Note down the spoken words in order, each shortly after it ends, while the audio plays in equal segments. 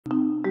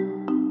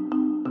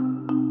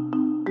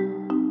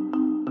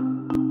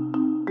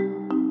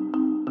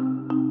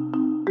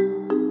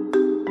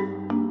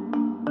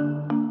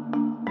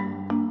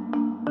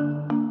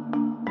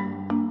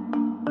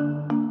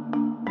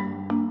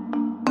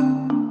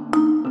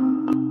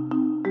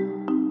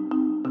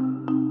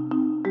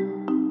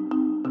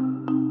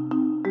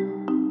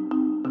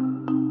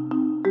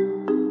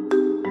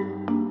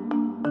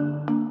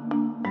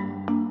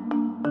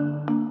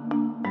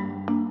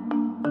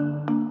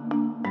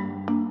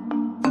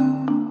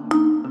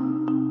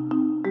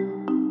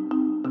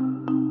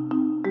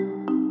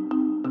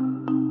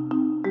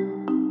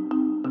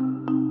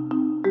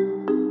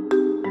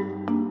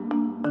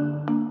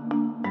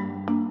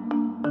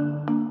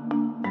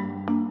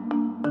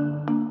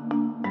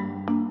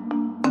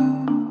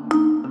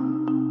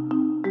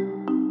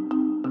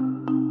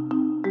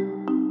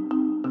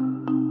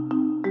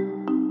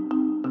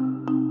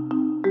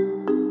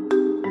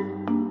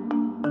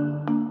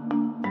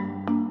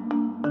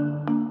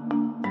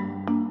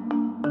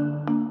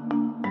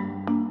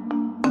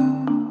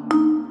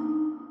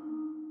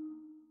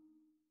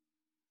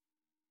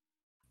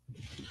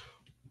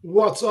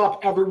What's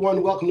up,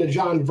 everyone? Welcome to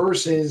John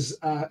versus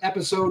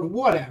episode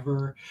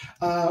whatever.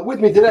 With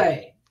me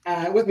today,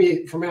 with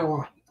me from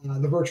now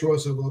on, the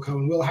virtuoso Will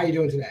Cohen. Will, how you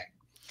doing today?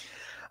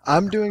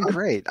 I'm doing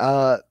great.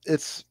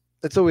 It's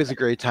always a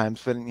great time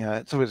spending.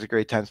 It's always a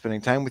great time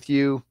spending time with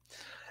you,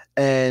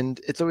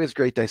 and it's always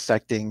great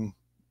dissecting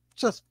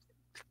just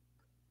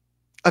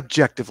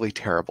objectively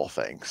terrible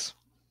things.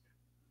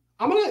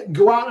 I'm gonna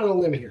go out on a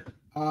limb here.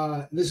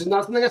 This is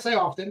not something I say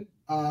often,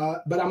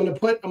 but I'm gonna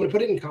put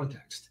it in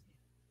context.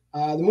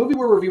 The movie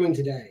we're reviewing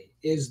today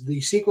is the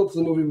sequel to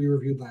the movie we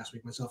reviewed last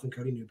week. Myself and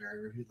Cody Newberry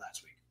reviewed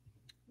last week.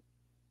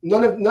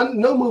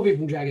 No movie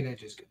from Jagged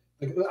Edge is good.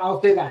 Like,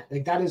 I'll say that.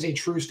 Like, that is a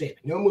true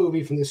statement. No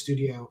movie from this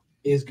studio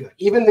is good.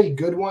 Even the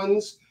good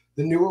ones,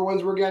 the newer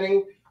ones we're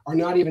getting, are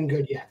not even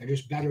good yet. They're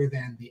just better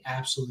than the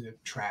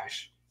absolute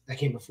trash that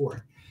came before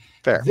it.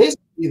 Fair. This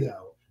movie,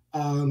 though,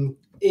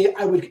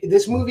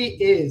 this movie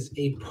is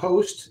a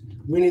post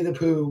Winnie the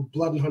Pooh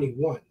Blood and Honey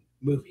 1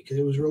 movie because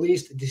it was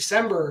released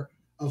December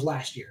of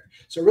last year.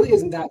 So it really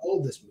isn't that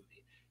old, this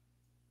movie.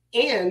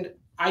 And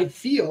I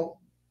feel,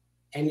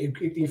 and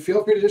you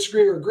feel free to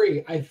disagree or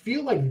agree, I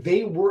feel like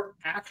they were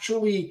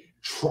actually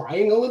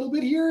trying a little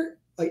bit here.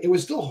 Like, it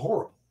was still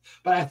horrible,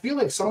 but I feel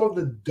like some of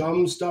the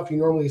dumb stuff you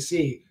normally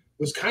see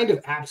was kind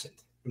of absent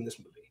from this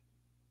movie.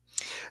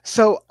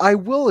 So I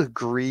will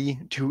agree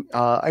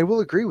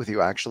with you,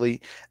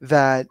 actually,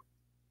 that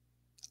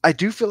I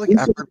do feel like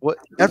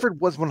effort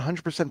was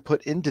 100%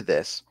 put into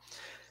this.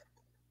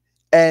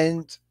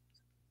 And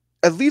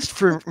at least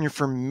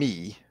for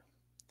me,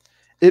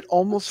 it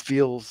almost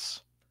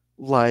feels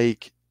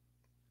like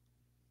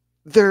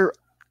they're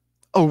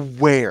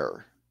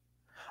aware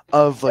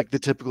of like the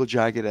typical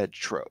Jagged Edge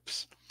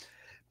tropes,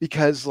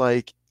 because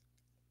like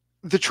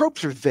the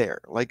tropes are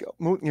there. Like,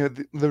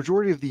 the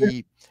majority of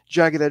the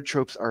Jagged Edge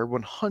tropes are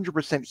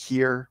 100%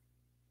 here,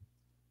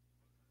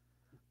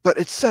 but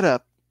it's set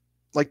up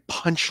like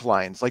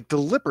punchlines, like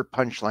deliberate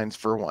punchlines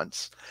for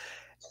once,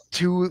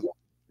 to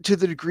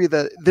the degree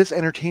that this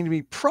entertained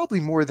me probably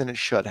more than it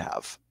should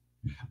have.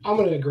 I'm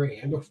going to agree.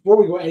 And before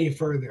we go any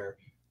further,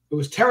 it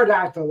was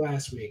Pterodactyl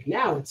last week.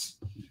 Now it's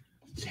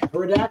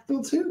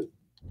Pterodactyl 2.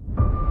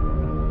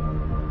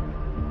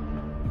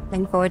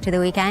 Looking forward to the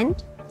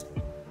weekend?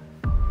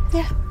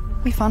 Yeah,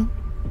 be fun.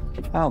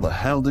 How the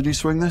hell did you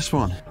swing this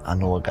one? I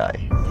know a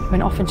guy.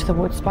 Went off into the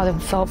woods by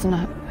themselves and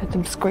I heard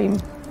them scream.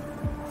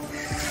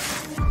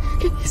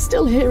 Can you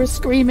still hear us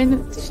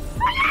screaming?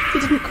 He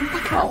didn't come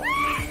back out.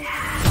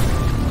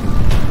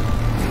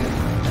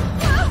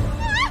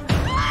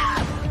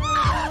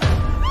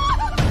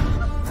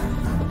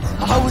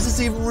 How was this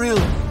even real?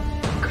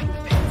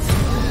 Couldn't be.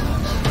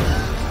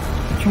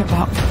 I dreamt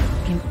about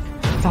being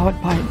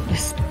devoured by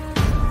this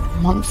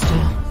monster.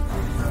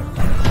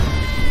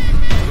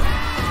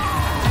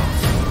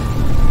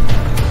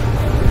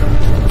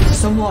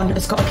 Someone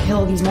has got to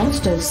kill these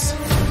monsters.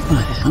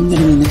 Right, I'm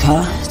getting in the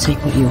car.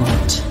 Take what you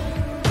want.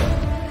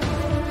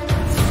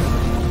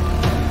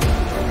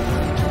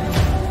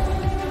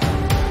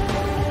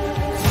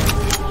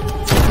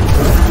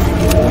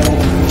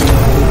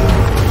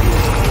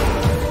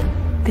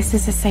 This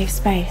is a safe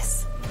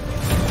space.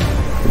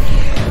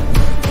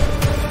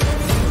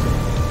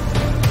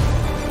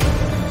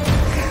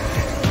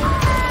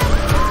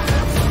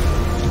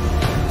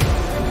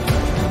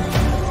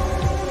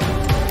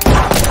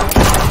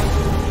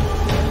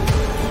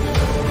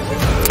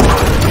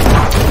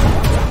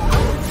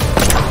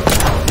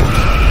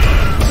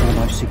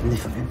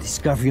 Significant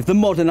discovery of the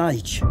modern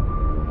age.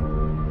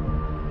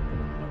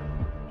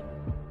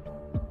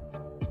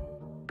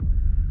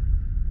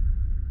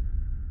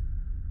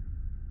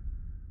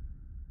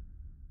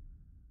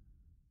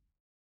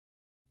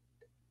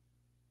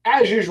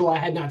 As usual, I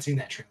had not seen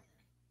that trailer.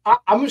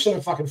 I'm just going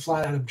to fucking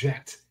flat out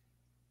object.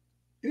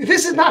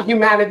 This is not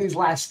humanity's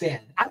last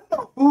stand. I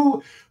don't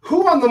know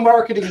who on the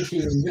marketing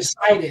team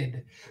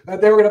decided that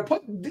they were going to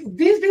put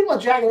these people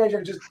at Jagged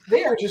Edge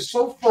they are just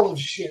so full of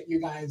shit, you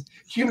guys.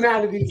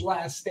 Humanity's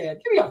last stand.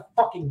 Give me a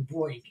fucking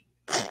break.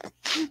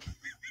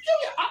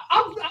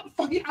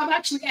 I'm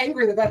actually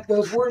angry that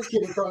those words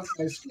came across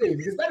my screen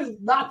because that is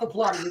not the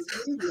plot of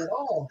this movie at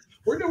all.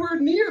 We're nowhere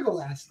near the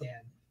last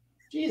stand.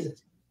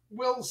 Jesus.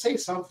 Will, say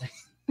something.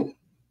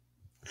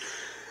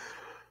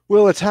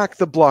 We'll attack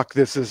the block.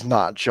 This is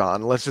not,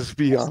 John. Let's just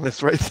be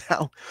honest right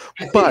now.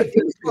 But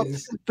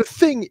the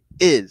thing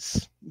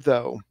is,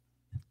 though,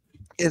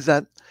 is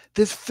that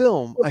this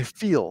film, I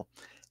feel,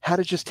 had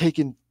it just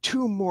taken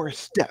 2 more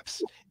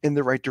steps in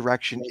the right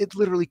direction, it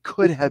literally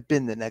could have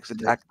been the next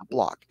Attack the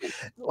Block.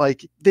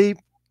 Like, they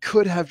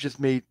could have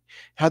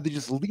had they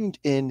just leaned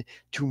in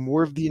to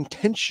more of the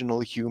intentional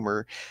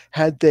humor,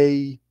 had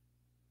they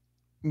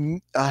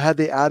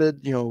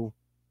added,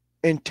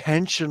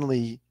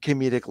 intentionally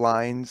comedic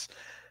lines,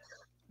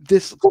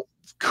 this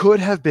could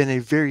have been a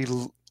very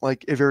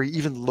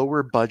even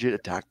lower budget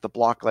Attack the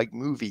Block like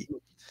movie.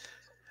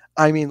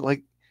 I mean,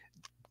 like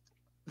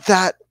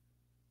that,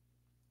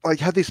 like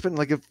had they spent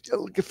like a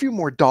few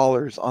more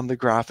dollars on the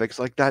graphics,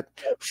 like that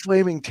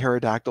flaming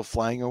pterodactyl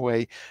flying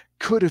away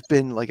could have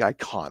been like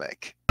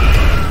iconic.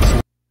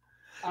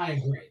 I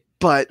agree.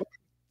 But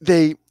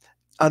they,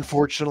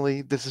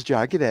 unfortunately, this is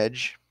Jagged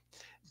Edge.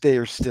 They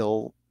are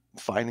still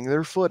finding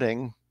their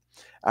footing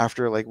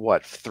after like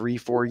what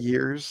 3-4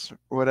 years,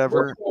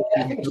 whatever.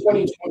 I think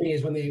 2020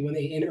 is when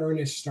they in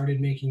earnest started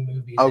making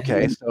movies.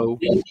 Okay, and so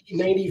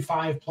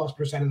 95+%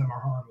 of them are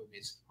horror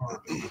movies.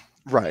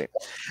 Right,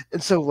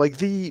 and so like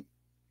they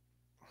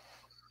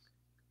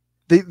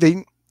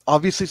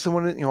obviously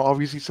someone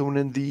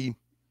in the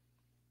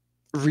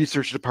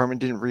research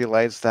department didn't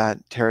realize that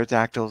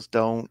pterodactyls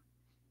don't.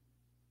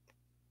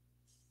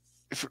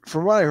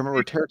 From what I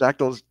remember,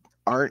 pterodactyls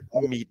aren't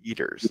meat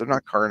eaters. They're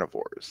not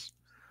carnivores.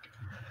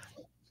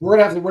 We're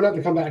gonna have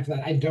to come back to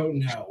that. I don't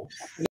know.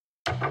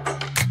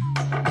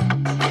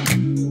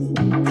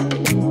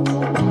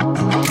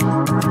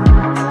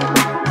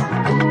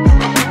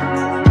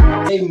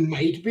 They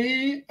might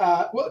be.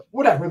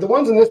 Whatever. The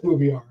ones in this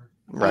movie are.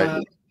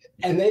 Right.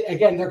 And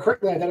they're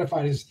correctly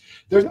identified as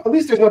there's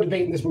no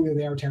debate in this movie that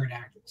they are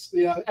pterodactyls.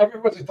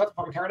 Everyone's like, "That's a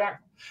fucking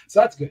pterodactyl," so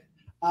that's good.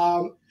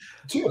 We're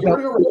going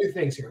to go over 2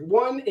 things here.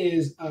 One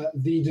is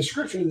the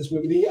description of this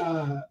movie,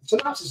 the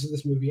synopsis of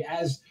this movie,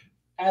 as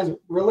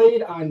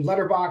relayed on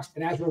Letterboxd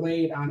and as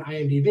relayed on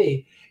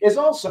IMDb, is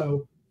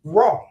also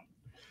wrong.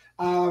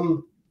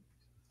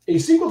 A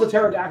sequel to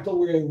Pterodactyl,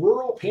 where a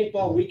rural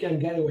paintball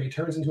weekend getaway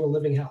turns into a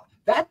living hell.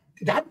 That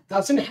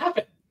doesn't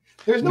happen.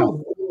 There's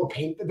no real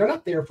paint. They're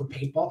not there for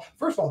paintball.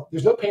 First of all,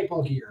 there's no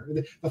paintball gear.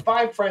 The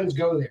 5 friends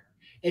go there.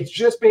 It's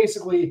just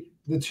basically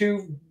the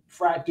 2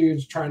 frat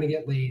dudes trying to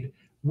get laid.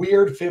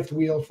 Weird 5th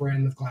wheel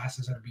friend with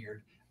glasses and a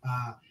beard.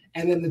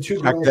 And then the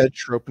 2 girls. That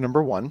trope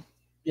number 1.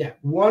 Yeah.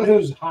 One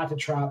who's hot to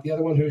trot. The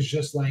other one who's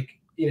just like,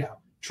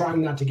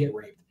 trying not to get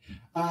raped.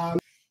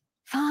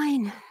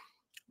 Fine.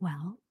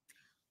 Well,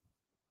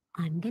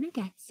 I'm going to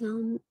get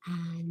some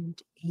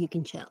and you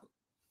can chill.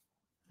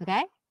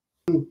 Okay?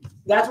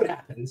 That's what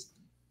happens.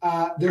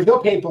 There's no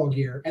paintball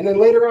gear. And then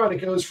later on, it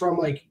goes from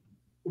like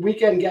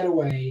weekend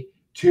getaway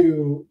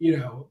to,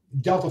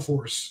 Delta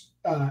Force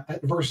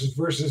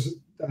versus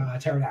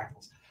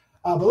pterodactyls.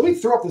 But let me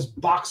throw up this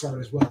box art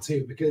as well,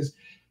 too, because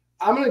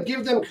I'm going to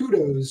give them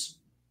kudos.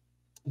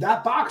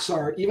 That box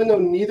art, even though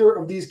neither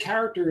of these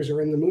characters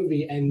are in the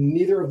movie and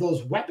neither of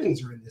those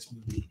weapons are in this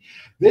movie,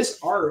 this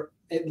art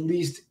at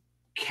least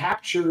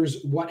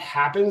captures what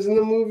happens in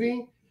the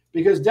movie,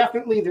 because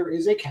definitely there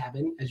is a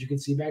cabin, as you can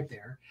see back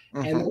there,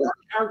 and there are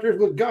characters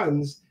with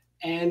guns,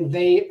 and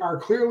they are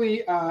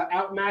clearly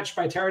outmatched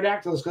by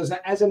pterodactyls, because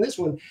as in this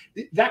one,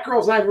 that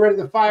girl's not even ready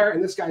to fire,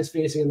 and this guy's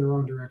facing in the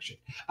wrong direction.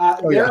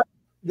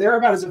 They're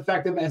about as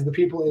effective as the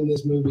people in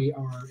this movie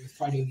are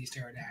fighting these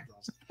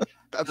pterodactyls.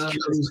 That's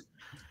true.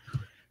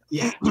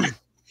 Yeah,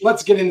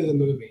 let's get into the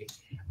movie.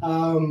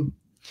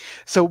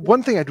 So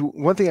one thing I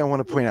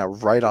want to point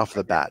out right off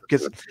the bat,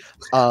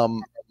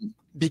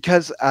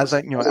 because as I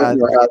am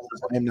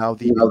now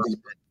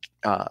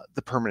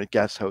the permanent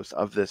guest host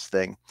of this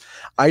thing,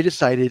 I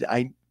decided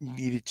I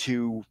needed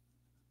to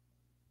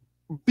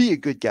be a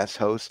good guest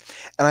host,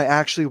 and I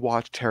actually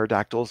watched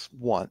Pterodactyl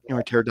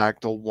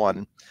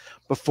 1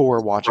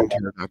 before watching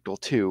Pterodactyl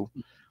 2,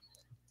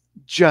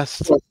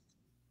 just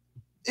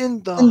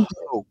in the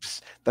hopes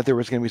that there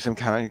was going to be some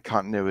kind of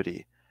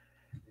continuity.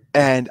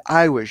 And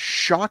I was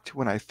shocked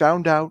when I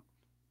found out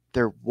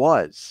there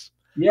was.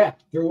 Yeah,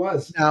 there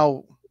was.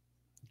 Now,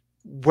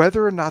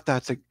 whether or not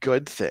that's a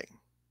good thing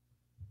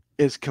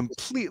is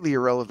completely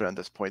irrelevant at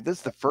this point. This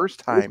is the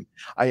first time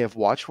I have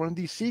watched one of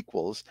these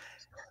sequels,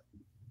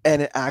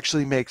 and it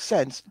actually makes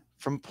sense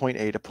from point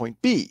A to point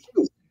B.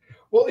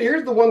 Well,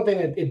 here's the one thing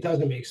that it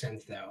doesn't make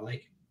sense, though.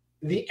 Like,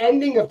 the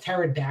ending of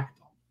Pterodactyl.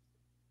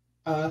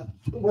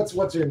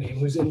 What's her name?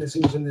 Who's in this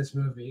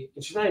movie?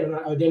 And she's not even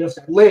Daniel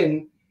Scott.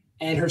 Lynn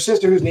and her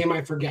sister, whose name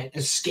I forget,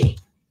 escape.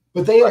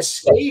 But they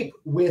escape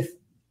with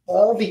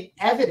all the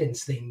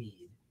evidence they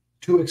need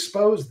to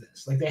expose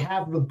this. Like, they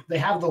have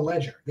the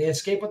ledger. They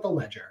escape with the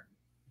ledger.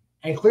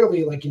 And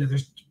clearly,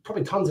 there's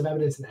probably tons of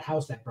evidence in the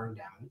house that burned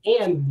down.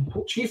 And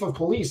chief of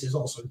police is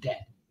also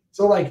dead.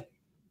 So,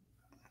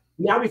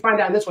 now we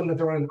find out in this one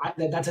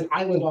that that's an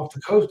island off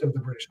the coast of the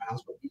British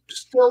Isles. But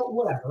still,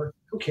 whatever.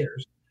 Who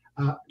cares?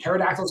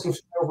 Pterodactyls can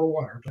fly over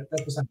water, but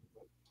that's beside the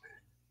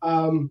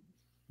point.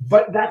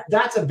 But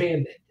that's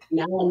abandoned.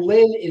 Now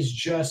Lynn is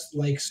just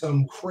like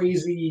some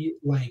crazy,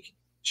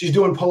 she's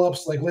doing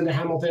pull-ups like Linda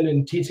Hamilton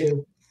and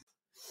T2.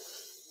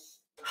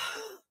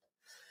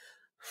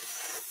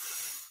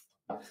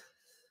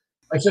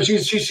 So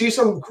she's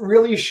some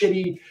really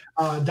shitty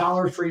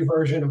dollar-free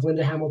version of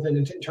Linda Hamilton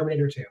in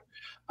Terminator 2.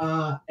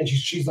 And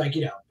she's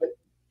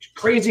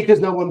crazy because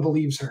no one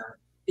believes her,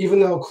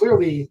 even though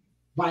clearly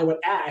by what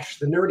Ash,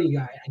 the nerdy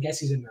guy, I guess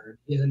he's a nerd.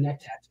 He has a neck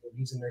tattoo.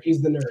 He's a nerd.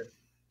 He's the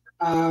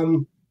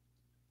nerd.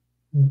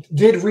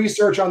 Did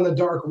research on the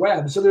dark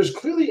web. So there's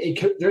clearly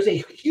there's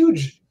a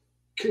huge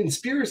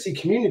conspiracy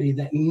community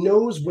that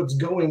knows what's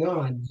going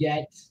on,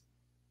 yet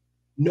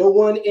no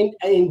one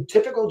in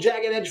typical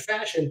Jagged Edge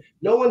fashion,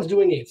 no one's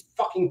doing a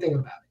fucking thing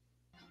about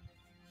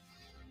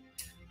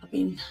it. I've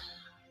been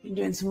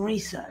doing some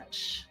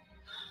research.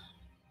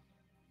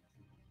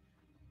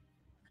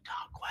 The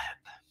dark web.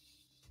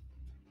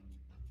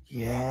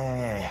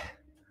 Yeah,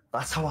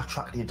 that's how I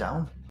tracked you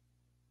down.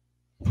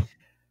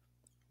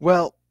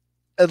 Well,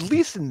 at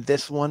least in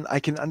this one,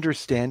 I can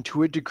understand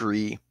to a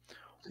degree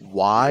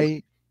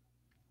why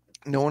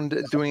no one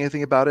is doing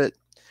anything about it.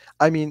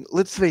 I mean,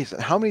 let's face it,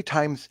 how many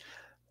times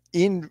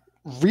in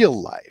real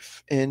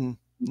life, in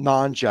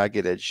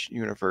non-Jagged Edge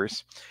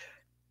universe,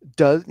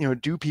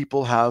 do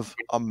people have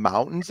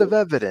mountains of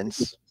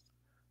evidence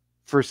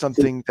for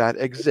something that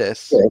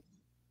exists,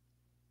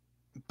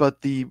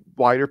 but the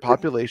wider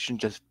population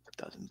just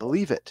doesn't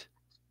believe it,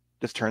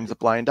 just turns a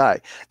blind eye?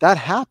 That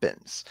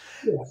happens.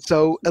 Yeah.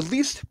 So at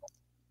least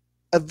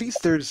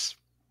there's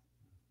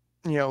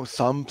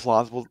some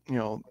plausible,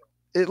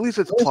 at least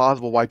it's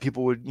plausible why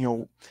people would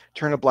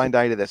turn a blind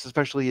eye to this,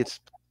 especially it's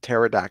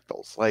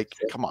pterodactyls. Like,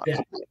 come on.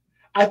 Yeah.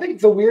 I think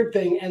the weird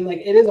thing, and like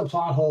it is a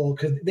plot hole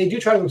because they do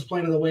try to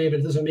explain it away, but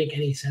it doesn't make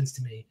any sense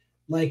to me.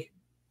 Like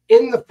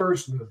in the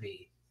first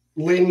movie,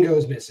 Lynn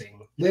goes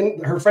missing.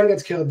 Her friend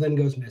gets killed. Lynn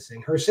goes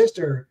missing. Her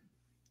sister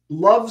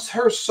loves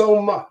her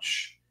so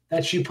much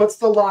that she puts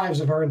the lives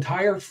of her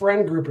entire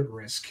friend group at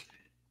risk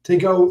to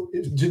go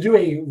to do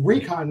a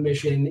recon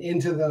mission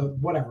into the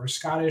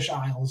Scottish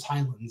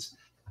Highlands.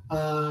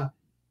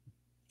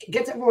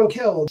 Gets everyone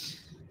killed.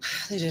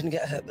 They didn't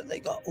get her, but they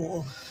got all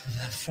of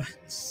her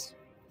friends.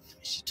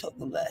 She took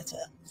them there to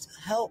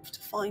help to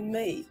find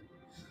me.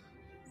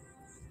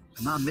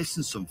 Am I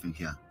missing something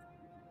here?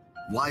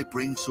 Why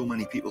bring so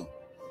many people?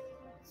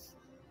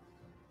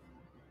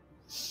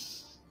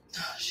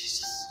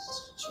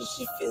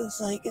 She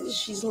feels like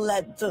she's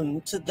led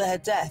them to their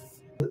death.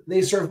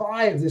 They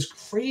survive this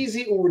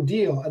crazy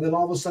ordeal, and then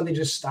all of a sudden they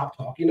just stop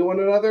talking to one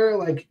another.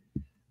 Like,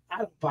 I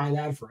don't buy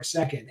that for a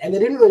second. And they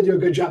didn't really do a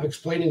good job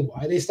explaining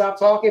why they stopped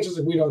talking. It's just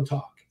like, we don't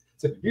talk.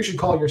 It's like, you should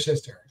call your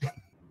sister.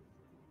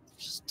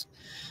 Just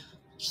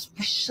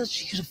wish that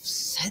she could have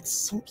said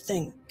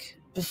something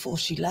before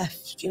she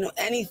left.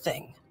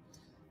 Anything.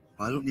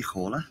 Why don't you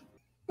call her?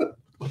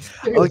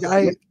 Like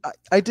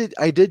I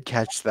did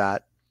catch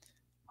that.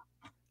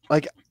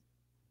 Like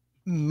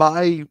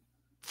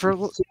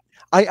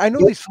I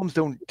know these films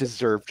don't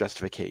deserve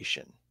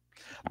justification.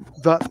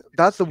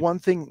 That's the one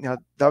thing. Now,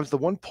 that was the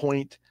one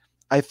point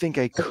I think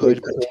I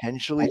could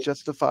potentially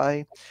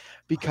justify,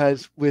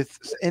 because with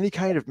any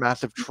kind of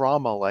massive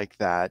trauma like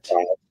that,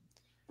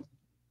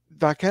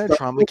 that kind of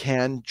trauma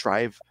can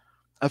drive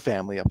a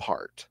family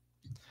apart.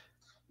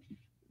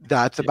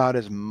 That's about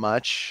as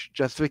much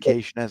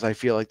justification as I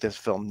feel like this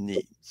film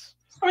needs.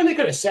 I mean, they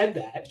could have said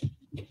that.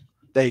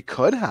 They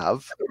could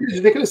have.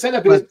 They could have said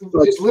that, but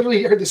it's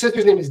literally the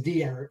sister's name is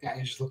D. I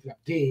just looked it up.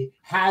 D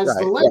has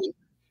the legend.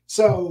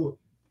 So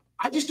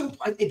I just don't.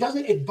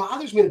 It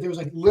bothers me that there was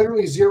like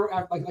literally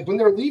zero. Like when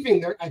they're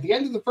leaving, they're at the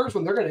end of the first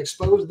one. They're going to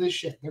expose this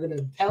shit. They're going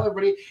to tell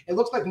everybody. It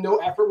looks like no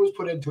effort was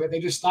put into it. They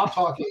just stopped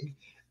talking,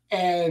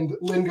 and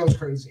Lynn goes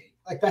crazy.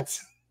 Like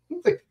that's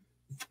like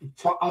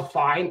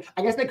fine.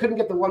 I guess they couldn't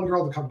get the one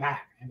girl to come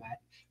back,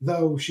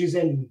 though she's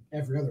in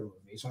every other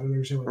movie. So I don't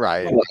understand.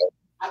 Right.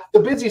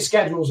 The busy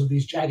schedules of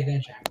these Jagged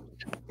Edge actors.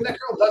 That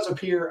girl does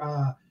appear.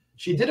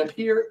 She did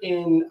appear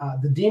in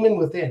The Demon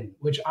Within,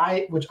 which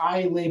I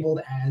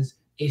labeled as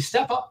a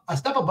step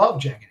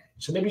above Jagged Edge.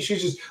 So maybe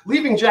she's just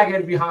leaving Jagged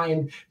Edge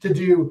behind to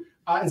do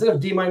instead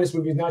of D- movies.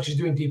 Now she's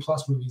doing D+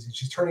 movies, and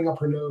she's turning up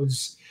her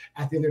nose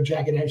at the other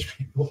Jagged Edge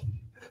people.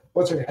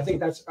 What's her name? I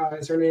think that's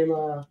is her name.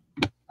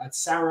 That's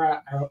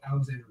Sarah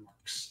Alexander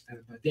Marks,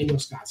 but Daniel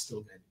Scott's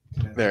still good.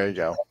 There you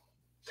go.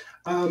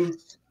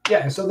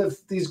 Yeah, so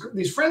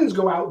these friends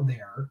go out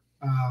there.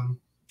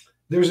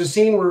 There's a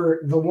scene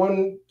where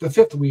the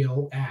fifth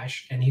wheel,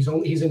 Ash, and he's a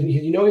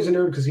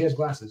nerd because he has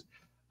glasses.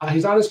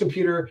 He's on his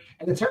computer,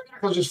 and the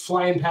pterodactyl's just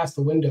flying past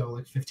the window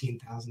like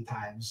 15,000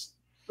 times.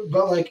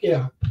 But like,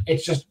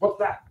 it's just what's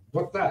that?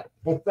 What's that?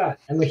 What's that?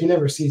 And like he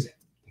never sees it.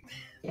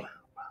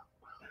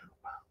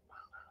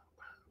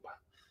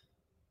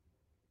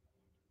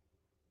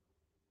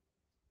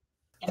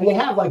 And they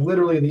have like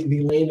literally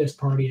the lamest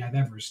party I've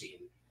ever seen.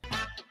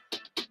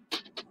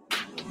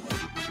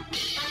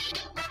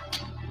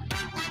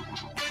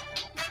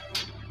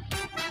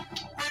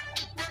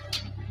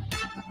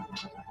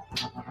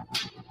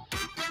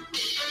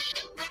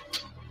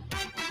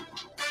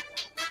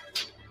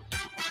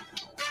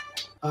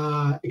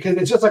 Because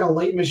it's just like a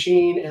light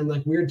machine and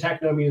like weird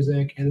techno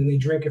music, and then they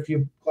drink a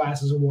few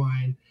glasses of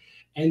wine,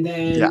 and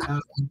then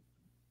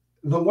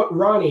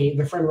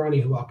the friend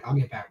Ronnie, who I'll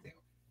get back to,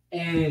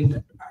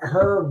 and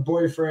her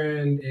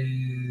boyfriend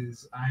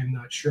is, I'm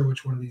not sure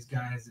which one of these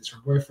guys is her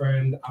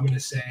boyfriend. I'm gonna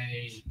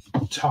say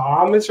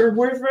Tom is her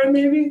boyfriend,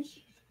 maybe.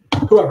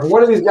 Whoever,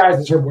 one of these guys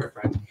is her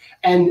boyfriend,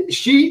 and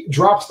she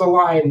drops the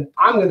line,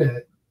 "I'm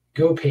gonna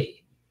go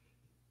pee,"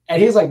 and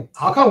he's like,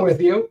 "I'll come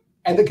with you."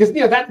 And because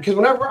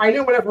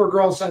whenever a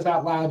girl says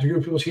out loud to a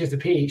group of people she has to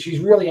pee, she's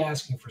really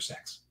asking for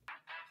sex.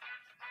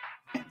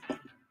 I'm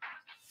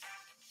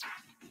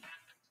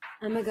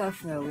gonna go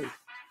for a week.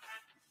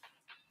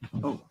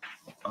 Oh,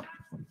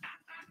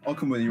 I'll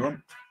come with you,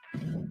 Ron.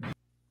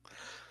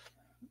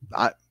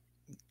 I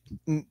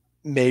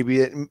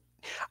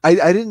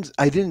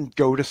didn't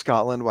go to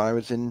Scotland when I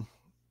was in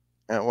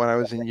when I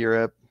was in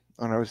Europe,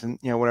 when I was in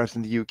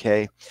the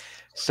UK.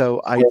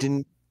 So I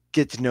didn't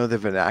get to know the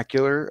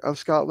vernacular of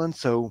Scotland.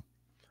 So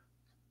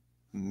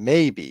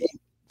maybe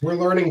we're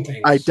learning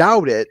things. I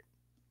doubt it.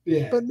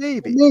 Yeah, but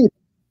maybe.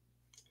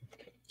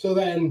 So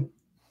then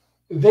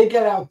they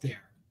get out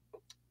there,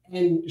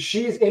 and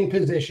she's in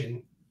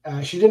position.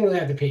 She didn't really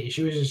have to pee.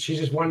 She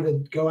just wanted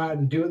to go out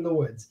and do it in the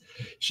woods.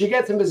 She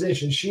gets in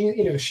position.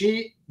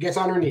 She gets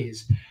on her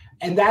knees,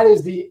 and that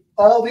is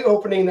all the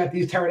opening that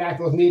these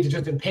pterodactyls need to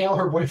just impale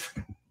her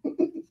boyfriend.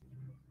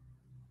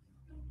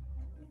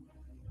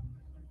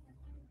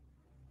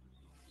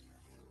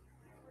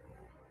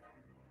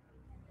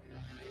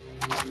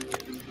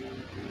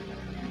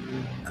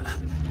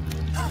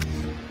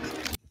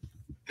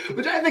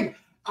 Which I think,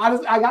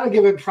 honestly, I gotta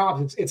give it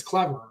props. It's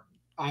clever.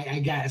 I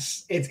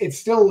guess it's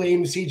still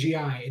lame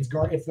CGI. It's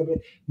the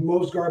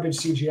most garbage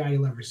CGI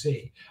you'll ever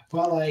see.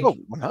 But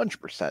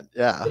 100%,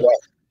 yeah.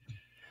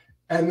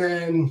 And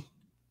then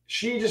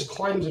she just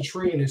climbs a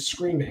tree and is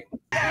screaming.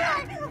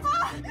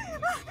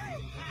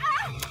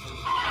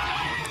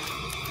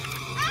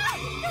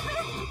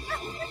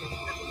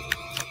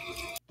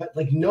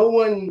 But no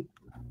one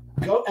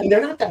go, and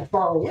they're not that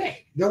far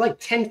away. They're like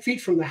 10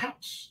 feet from the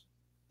house.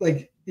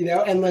 I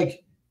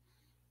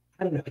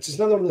don't know. It's just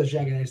another one of those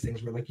Jagged Edge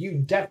things where you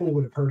definitely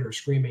would have heard her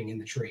screaming in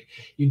the tree.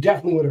 You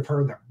definitely would have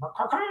heard the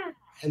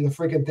and the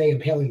freaking thing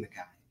impaling the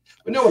guy.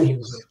 But no one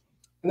hears it.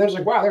 And they're just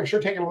like, wow, they're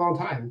sure taking a long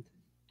time.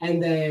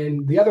 And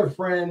then the other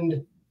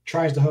friend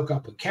tries to hook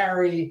up with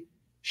Carrie.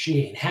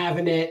 She ain't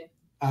having it.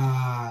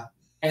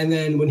 And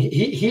then when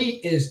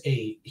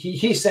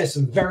he says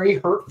some very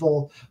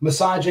hurtful,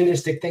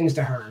 misogynistic things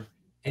to her,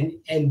 and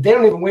they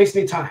don't even waste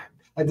any time.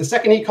 Like the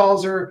second he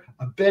calls her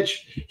a bitch,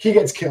 he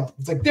gets killed.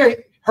 It's like,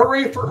 there,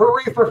 hooray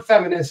for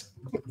feminists.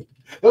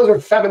 Those are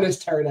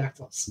feminist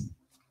pterodactyls.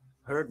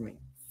 Heard me.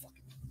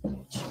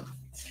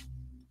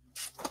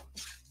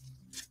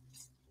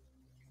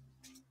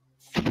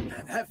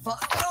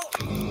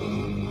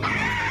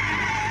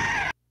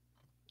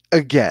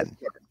 Again,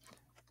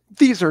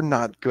 these are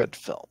not good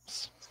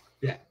films.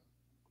 Yeah.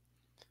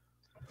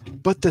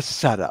 But the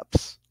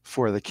setups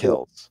for the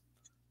kills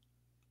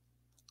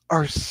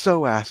are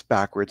so ass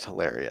backwards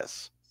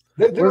hilarious.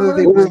 Whether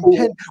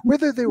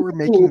they were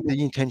making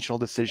the intentional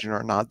decision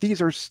or not, these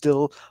are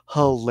still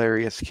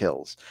hilarious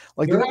kills.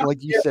 Like you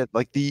said,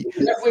 they're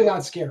definitely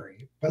not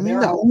scary, but they're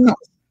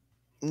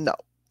no.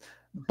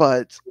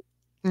 But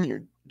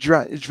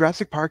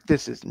Jurassic Park,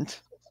 this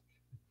isn't.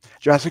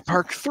 Jurassic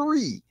Park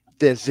 3,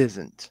 this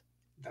isn't.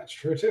 That's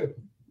true too.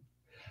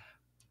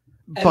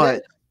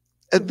 But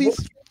at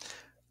least,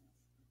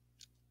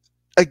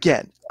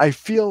 again, I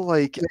feel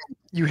like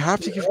you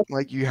have to give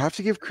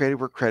credit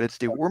where credit's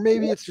due, or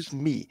maybe it's just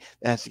me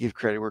that has to give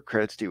credit where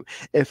credit's due.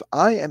 If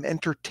I am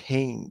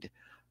entertained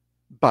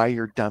by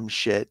your dumb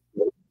shit,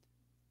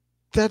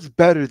 that's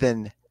better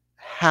than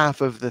half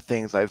of the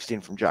things I've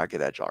seen from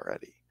Jagged Edge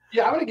already.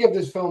 Yeah, I'm going to give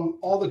this film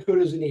all the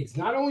kudos it needs.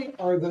 Not only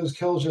are those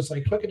kills just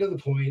quick and to the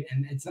point,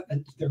 and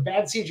they're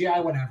bad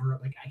CGI, whatever.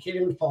 I can't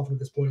even fault at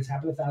this point. It's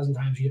happened 1,000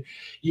 times.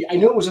 I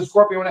knew it was a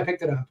Scorpio when I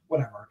picked it up,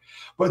 whatever.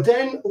 But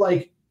then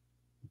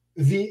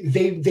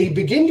they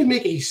begin to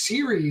make a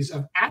series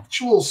of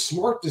actual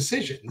smart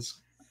decisions.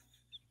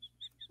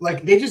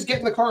 They just get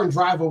in the car and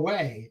drive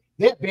away.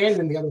 They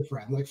abandon the other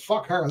friend.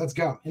 Fuck her, let's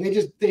go. And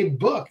they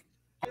book.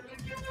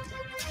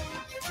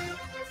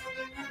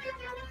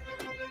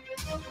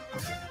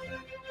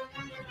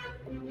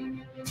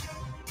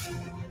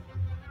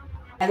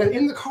 And then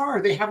in the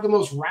car, they have the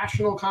most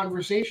rational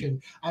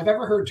conversation I've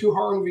ever heard two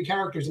horror movie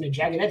characters in a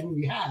Jagged Edge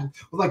movie have.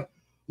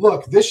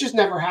 Look, this just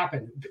never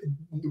happened.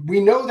 We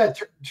know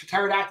that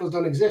pterodactyls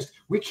don't exist.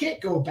 We can't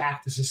go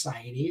back to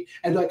society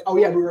and oh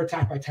yeah, we were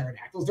attacked by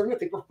pterodactyls. They're going to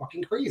think we're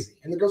fucking crazy.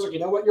 And the girl's like, you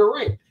know what? You're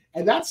right.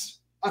 And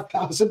that's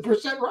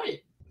 1,000%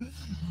 right.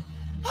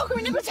 How can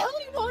we never tell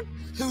anyone?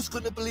 Who's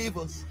going to believe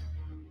us?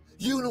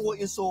 You know what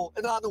you saw,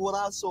 and I know what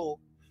I saw.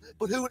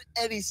 But who in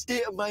any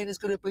state of mind is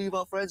going to believe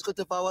our friends got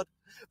devoured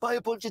by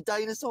a bunch of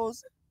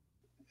dinosaurs?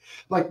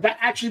 That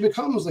actually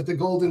becomes the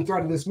golden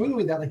thread of this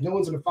movie that no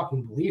one's going to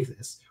fucking believe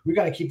this. We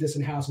got to keep this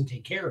in house and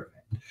take care of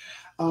it.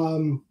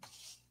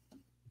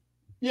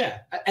 Yeah.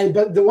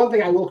 But the one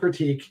thing I will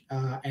critique,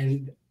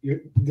 again,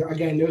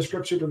 no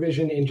script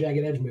supervision in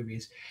Jagged Edge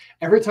movies.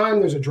 Every time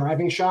there's a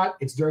driving shot,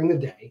 it's during the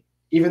day,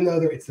 even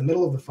though it's the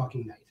middle of the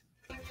fucking night.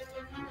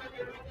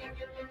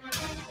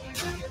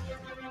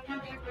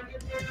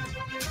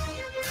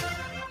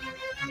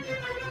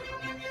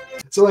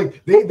 So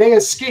they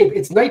escape.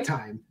 It's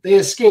nighttime. They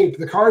escape.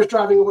 The car's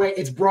driving away.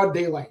 It's broad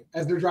daylight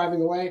as they're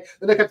driving away.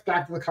 Then they cut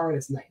back to the car and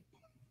it's night.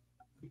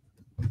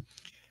 And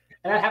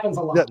that happens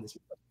a lot.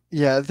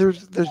 Yeah,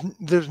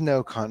 there's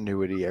no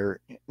continuity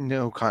or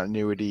no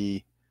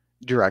continuity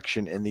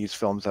direction in these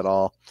films at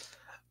all.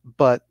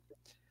 But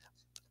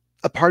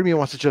a part of me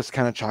wants to just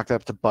kind of chalk that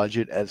up to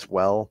budget as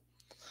well,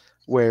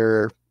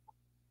 where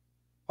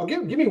Oh,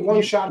 give me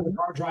one shot of the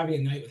car driving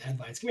at night with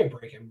headlights. Give me a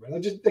break, everybody.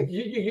 Like, just like,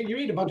 you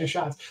eat a bunch of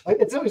shots. Like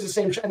it's always the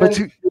same shot.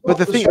 But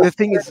the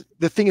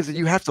thing is that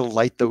you have to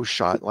light those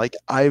shots. Like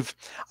I've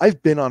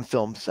been on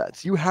film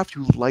sets. You have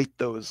to light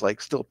those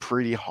like still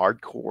pretty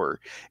hardcore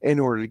in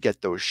order to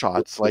get those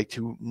shots like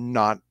to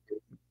not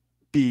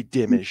be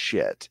dim as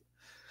shit,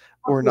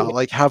 or not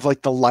like have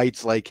like the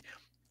lights like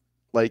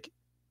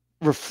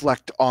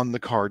reflect on the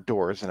car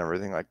doors and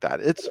everything like that.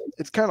 It's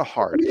kind of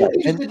hard. Yeah,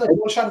 they just did like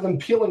one shot of them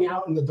peeling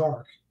out in the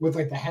dark with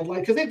like the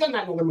headlight, because they've done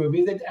that in other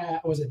movies. They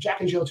was it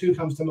Jack and Jill 2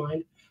 comes to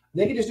mind.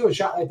 They could just do a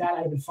shot like that,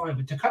 I'd have been fine.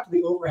 But to cut to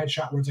the overhead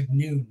shot where it's like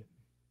noon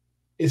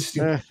is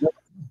stupid.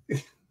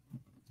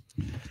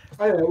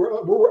 Anyway,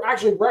 we're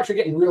actually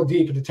getting real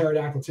deep into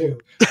Pterodactyl 2.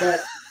 But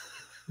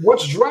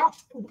what's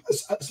dropped,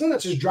 something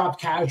that's just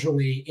dropped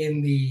casually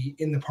in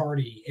the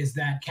party is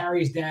that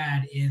Carrie's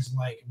dad is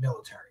like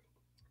military.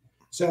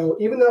 So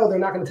even though they're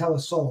not going to tell a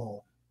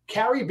soul,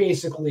 Carrie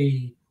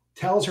basically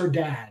tells her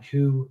dad,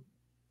 who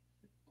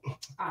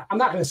I'm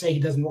not going to say he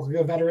doesn't look like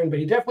a veteran, but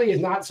he definitely is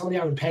not somebody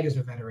I would peg as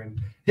a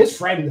veteran. His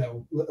friend,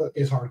 though,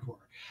 is hardcore.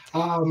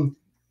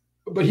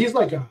 But he's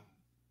like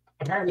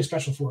apparently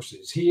special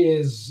forces. He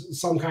is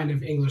some kind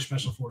of English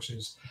special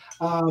forces.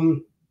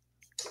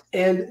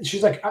 And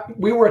she's like,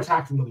 we were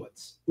attacked in the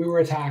woods. We were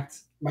attacked.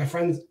 My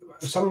friends,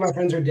 some of my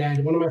friends are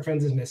dead. One of my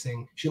friends is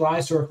missing. She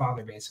lies to her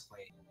father, basically.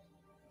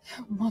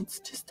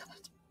 Monsters, Dad.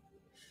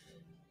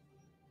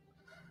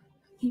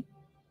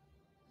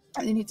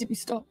 They need to be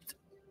stopped.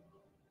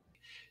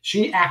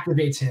 She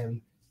activates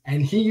him,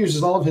 and he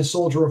uses all of his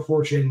soldier of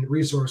fortune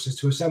resources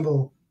to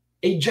assemble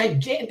a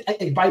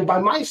gigantic, by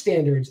my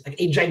standards, like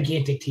a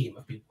gigantic team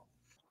of people.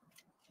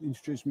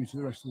 Introduce me to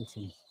the rest of the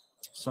team.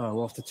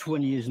 So, after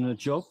 20 years in a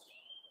job,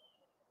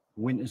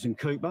 Winters and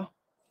Coupe,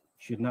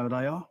 should know who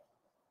they are.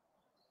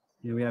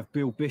 Here we have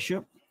Bill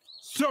Bishop.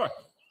 Sir.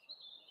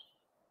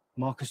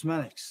 Marcus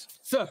Mannix.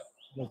 Sir.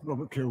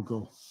 Robert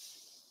Kilgore.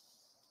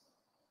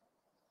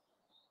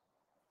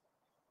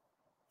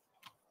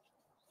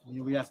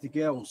 Here we have the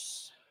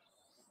girls.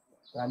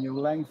 Daniel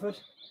Langford,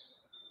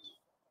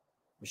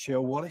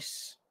 Michelle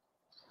Wallace,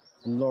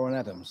 and Lauren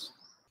Adams.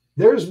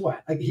 There's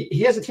what? Like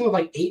he has a team of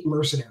like 8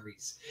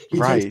 mercenaries.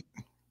 Right.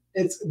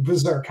 It's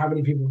berserk how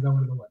many people go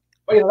into the wood.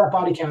 But that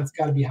body count's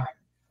got to be higher.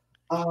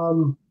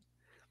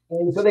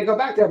 And so they go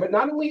back there, but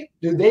not only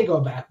do they go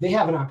back, they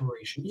have an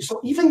operation.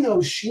 So even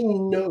though she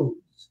knows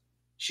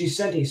she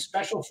sent a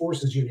special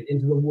forces unit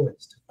into the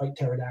woods to fight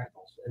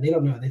pterodactyls, and they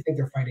don't know, they think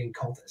they're fighting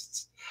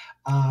cultists.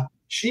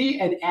 She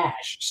and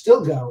Ash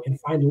still go and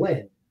find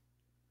Lynn,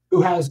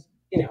 who has,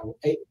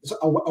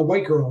 a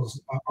white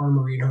girl's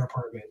armory in her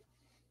apartment.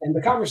 And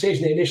the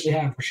conversation they initially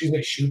have where she's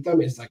going to shoot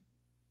them is like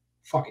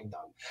fucking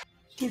dumb.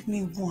 Give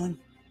me one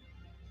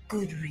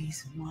good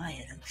reason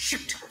why I don't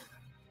shoot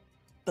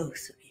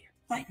both of you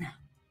right now.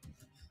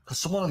 Because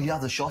someone will hear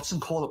the shots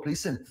and call the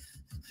police in.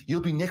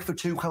 You'll be nicked for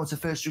 2 counts of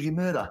first-degree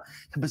murder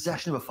and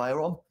possession of a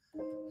firearm.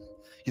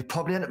 You'd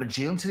probably end up in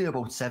jail until you're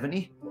about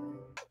 70.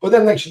 But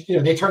then,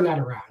 they turn that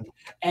around,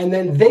 and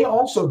then they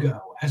also go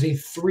as a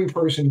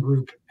 3-person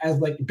group, as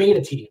like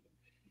beta team,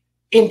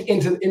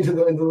 into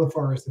the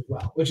forest as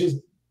well, which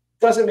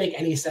doesn't make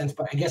any sense.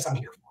 But I guess I'm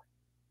here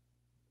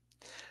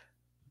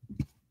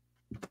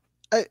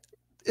for it.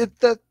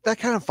 That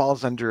kind of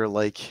falls under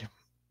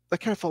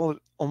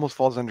almost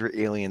falls under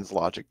Aliens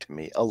logic to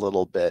me a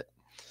little bit.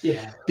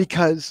 Yeah,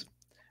 because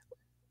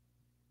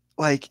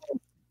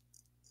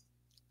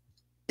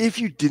if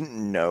you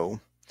didn't know,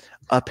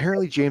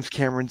 apparently James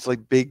Cameron's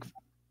big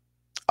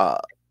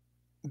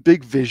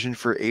vision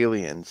for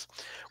Aliens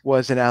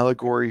was an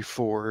allegory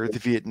for the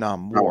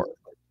Vietnam War,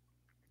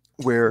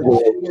 where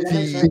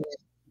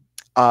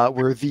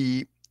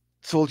the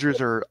soldiers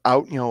are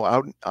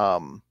are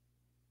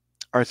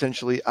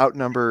essentially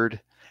outnumbered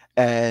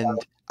and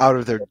out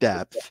of their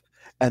depth,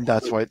 and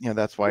that's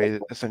why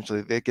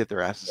essentially they get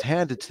their asses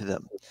handed to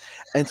them,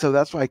 and so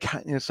that's why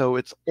so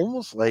it's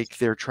almost like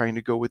they're trying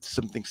to go with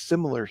something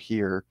similar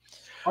here.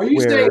 Are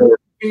you saying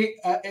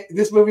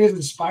this movie is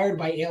inspired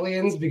by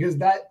Aliens? Because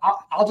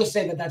I'll just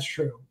say that's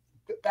true.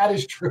 That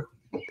is true.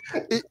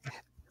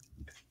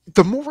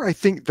 The more I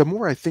think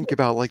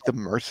about the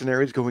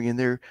mercenaries going in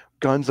there,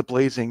 guns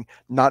ablazing,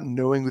 not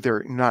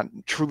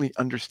truly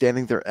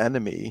understanding their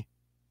enemy,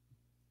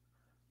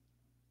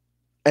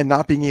 and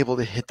not being able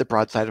to hit the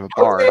broadside of a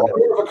barn.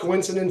 More of a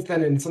coincidence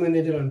than something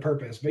they did on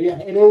purpose. But yeah,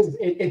 it is.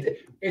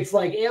 It's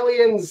like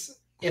Aliens.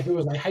 If it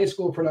was like high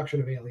school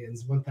production of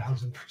Aliens,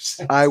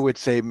 1000%. I would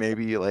say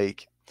maybe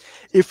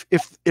if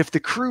the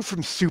crew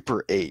from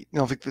Super 8,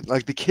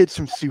 like the kids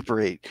from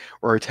Super 8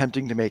 were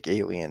attempting to make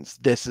Aliens,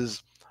 this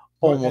is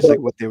almost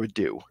like what they would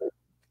do.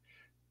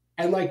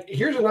 And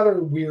here's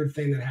another weird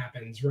thing that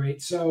happens,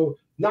 right? So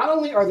not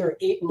only are there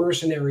 8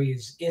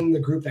 mercenaries in the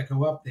group that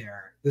go up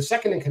there, the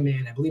second in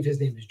command, I believe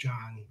his name is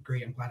John.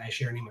 Great, I'm glad I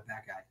share a name with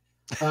that guy.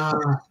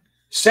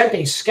 Sent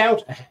a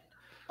scout ahead.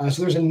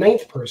 So there's a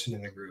 9th person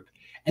in the group.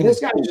 And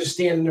this guy is just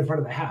standing in front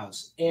of the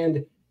house,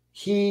 and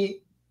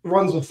he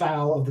runs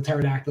afoul of the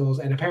pterodactyls,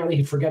 and apparently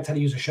he forgets how to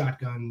use a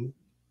shotgun.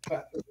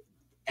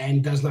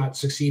 and does not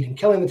succeed in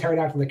killing the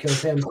pterodactyl that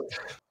kills him.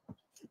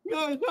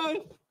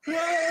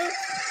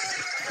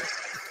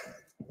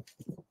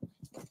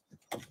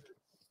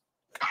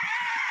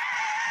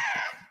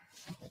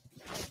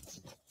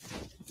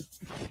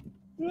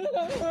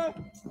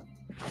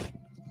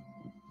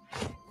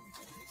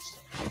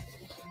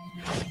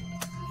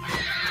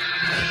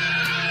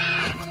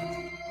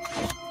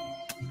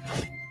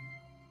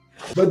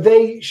 But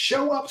they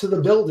show up to the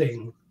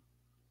building,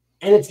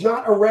 and it's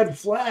not a red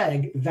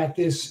flag that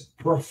this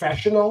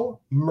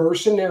professional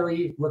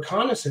mercenary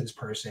reconnaissance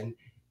person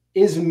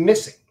is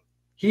missing.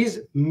 They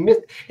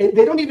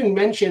don't even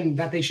mention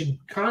that they should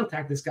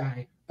contact this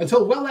guy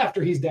until well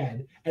after he's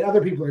dead and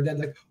other people are dead.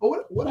 Like,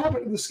 oh, what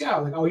happened to the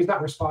scout? Like, oh, he's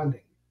not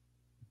responding.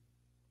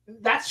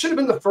 That should have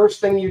been the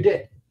first thing you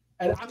did.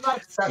 And I'm not a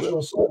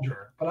professional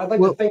soldier, but I'd like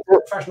to think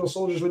that professional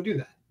soldiers would do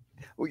that.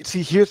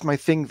 See, here's my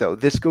thing, though.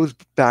 This goes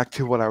back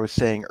to what I was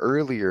saying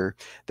earlier,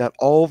 that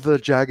all the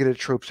jagged edge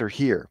tropes are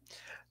here.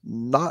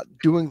 Not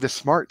doing the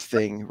smart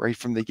thing right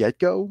from the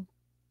get-go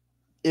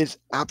is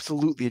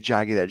absolutely a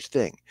jagged edge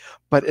thing.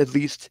 But at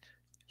least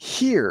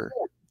here,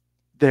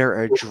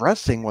 they're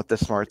addressing what the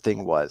smart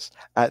thing was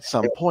at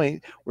some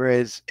point,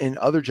 whereas in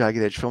other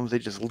jagged edge films, they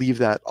just leave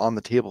that on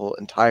the table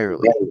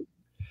entirely.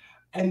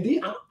 And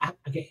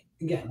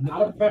again,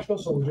 not a professional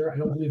soldier. I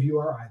don't believe you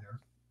are either.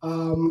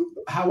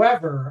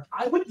 However,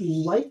 I would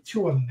like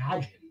to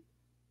imagine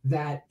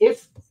that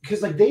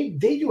because like they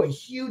do a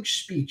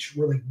huge speech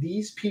where like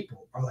these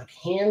people are like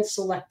hand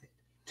selected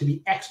to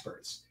be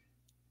experts.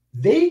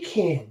 They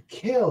can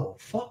kill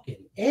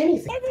fucking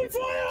anything.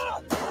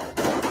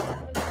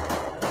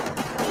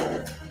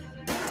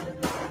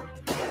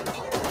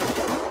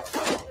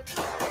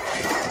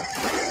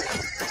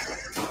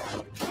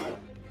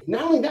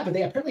 Not only that, but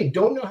they apparently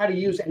don't know how to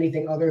use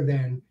anything other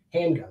than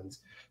handguns.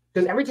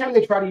 Because every time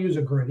they try to use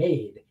a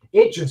grenade,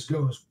 it just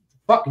goes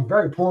fucking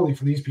very poorly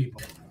for these people.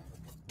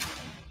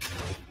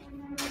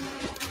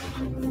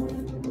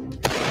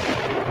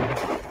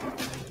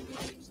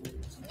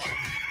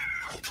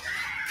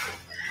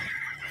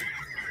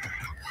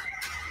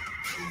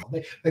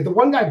 Like the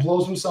one guy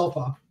blows himself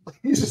up.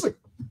 He's just like,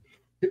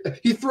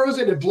 he throws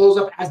it and it blows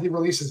up as he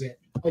releases it.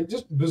 Like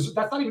that's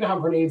not even how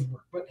grenades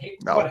work. But hey,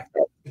 no. Whatever.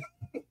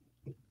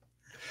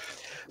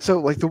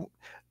 So like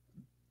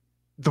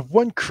the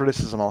one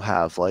criticism I'll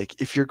have, like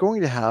if you're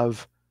going to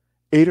have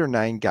 8 or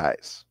 9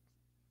 guys,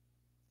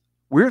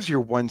 where's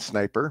your one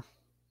sniper?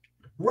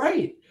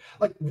 Right.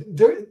 Like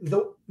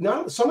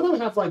some of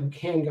them have like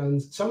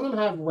handguns, some of them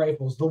have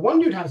rifles. The one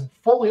dude has a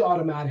fully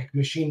automatic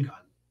machine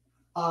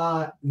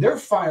gun. They're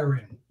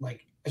firing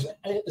like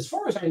as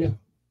far as I know.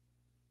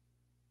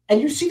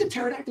 And you see the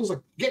pterodactyls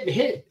like getting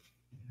hit,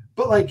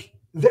 but like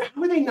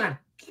how are they not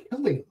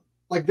killing them?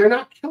 Like they're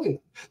not killing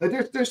them.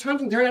 Like there's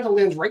times when pterodactyl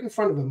lands right in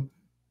front of them.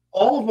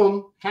 All of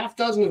them, half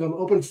dozen of them,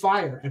 open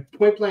fire at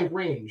point blank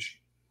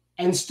range,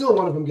 and still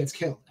one of them gets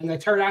killed, and the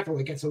pterodactyl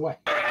like gets away.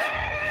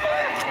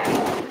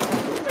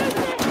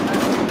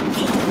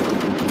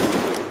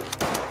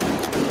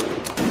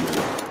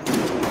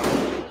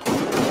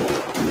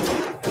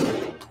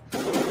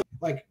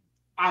 Like,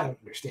 I don't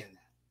understand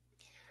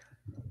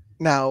that.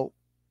 Now,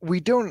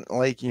 we don't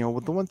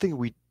the one thing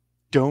we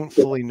don't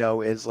fully know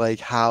is like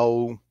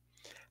how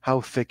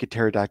thick a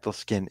pterodactyl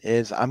skin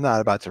is. I'm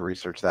not about to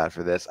research that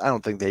for this. I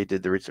don't think they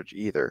did the research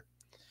either.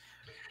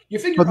 You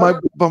figure my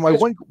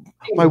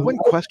one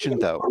question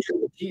though.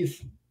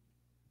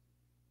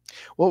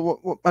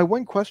 Well, my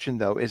one question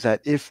though is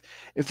that if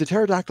the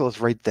pterodactyl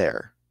is right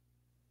there,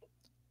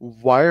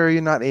 why are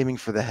you not aiming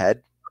for the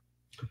head?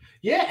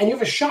 Yeah, and you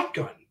have a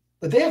shotgun.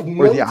 But they have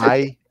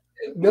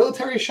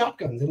military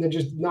shotguns, and they're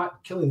just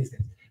not killing these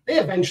things. They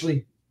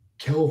eventually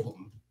kill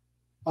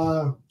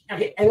them.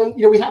 Okay, and then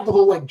we have the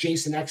whole like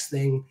Jason X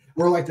thing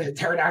where like the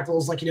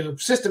pterodactyls like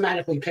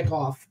systematically pick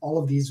off all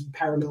of these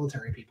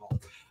paramilitary people.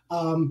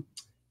 And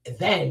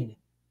then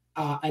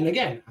and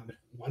again,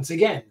 once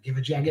again, give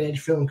a Jagged Edge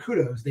film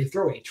kudos. They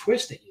throw a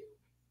twist at you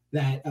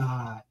that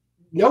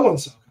no one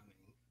saw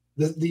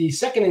coming. The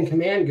second in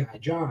command guy,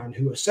 John,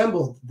 who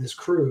assembled this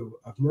crew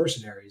of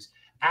mercenaries,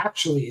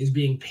 actually is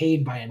being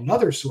paid by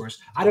another source.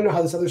 I don't know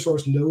how this other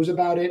source knows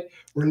about it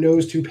or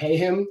knows to pay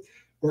him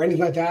or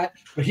anything like that,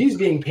 but he's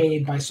being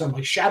paid by some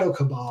like shadow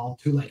cabal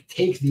to like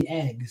take the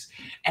eggs.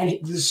 And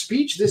the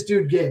speech this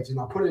dude gives, and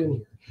I'll put it in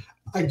here,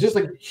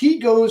 he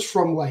goes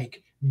from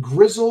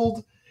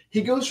grizzled,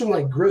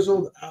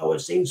 oh,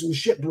 it's saying some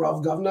shit,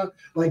 bruv, governor,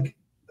 like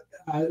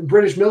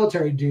British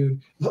military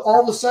dude.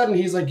 All of a sudden,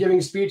 he's like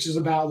giving speeches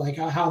about like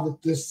how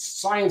this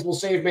science will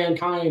save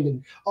mankind,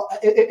 and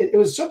it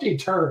was such a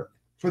turn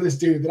for this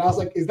dude that I was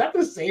like, is that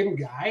the same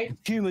guy?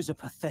 Humans are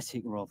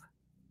pathetic, Rob.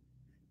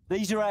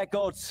 These are our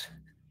gods.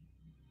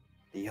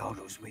 The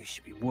idols we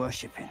should be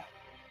worshipping.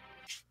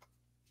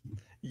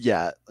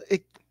 Yeah,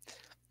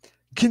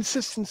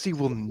 consistency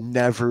will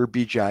never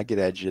be Jagged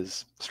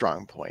Edge's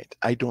strong point,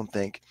 I don't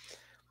think.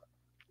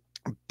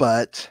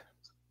 But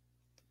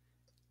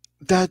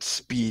that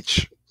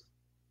speech,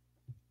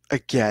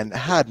 again,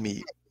 had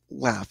me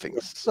laughing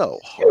so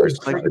It hard.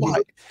 was Like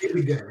why?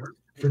 really good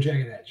for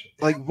Jagged Edge.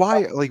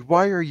 Why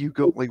are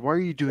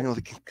you doing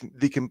like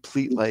the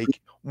complete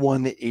like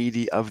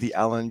 180 of the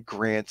Alan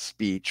Grant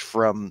speech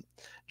from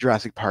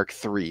Jurassic Park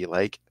 3?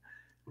 Like,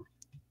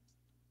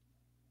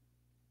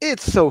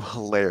 it's so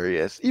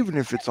hilarious, even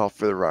if it's all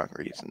for the wrong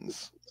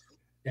reasons.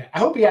 Yeah, I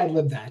hope he had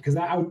lived that, because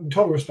I would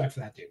total respect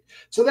for that dude.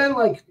 So then,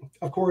 like,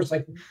 of course,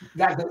 like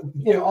that,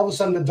 you know, all of a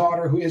sudden the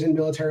daughter who isn't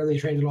militarily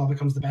trained at all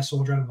becomes the best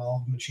soldier out of all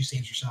of them, and she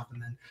saves herself. And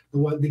then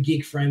the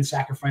geek friend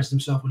sacrificed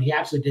himself when he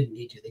absolutely didn't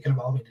need to. They could have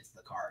all made it to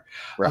the car.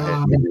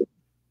 Right.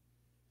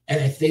 And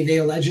if they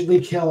allegedly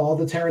kill all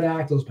the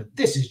pterodactyls, but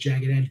this is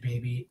Jagged Edge,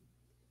 baby.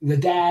 The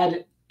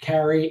dad,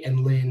 Carrie,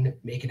 and Lynn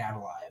make it out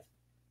alive.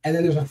 And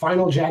then there's a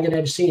final Jagged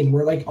Edge scene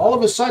where, like, all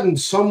of a sudden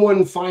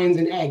someone finds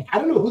an egg. I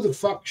don't know who the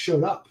fuck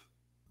showed up.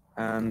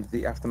 And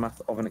the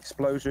aftermath of an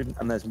explosion,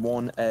 and there's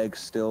one egg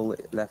still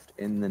left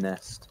in the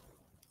nest.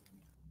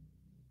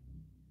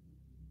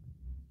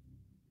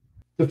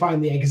 To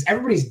find the egg, because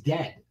everybody's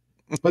dead.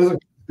 But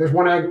there's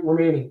one egg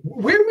remaining.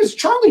 Where was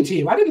Charlie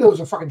team? I didn't know there was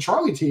a fucking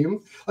Charlie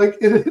team. Like,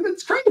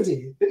 it's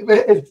crazy.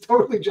 It's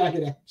totally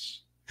Jagged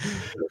Edge.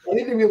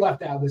 Anything we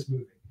left out of this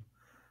movie?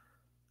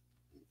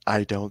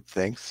 I don't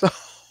think so.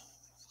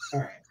 All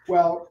right.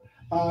 Well,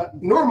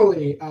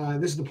 normally,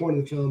 this is the point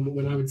of the film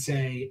when I would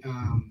say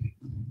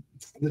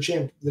the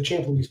champ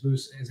Luis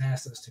Booth has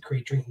asked us to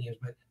create drinking games,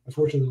 but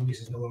unfortunately,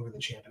 Luis is no longer the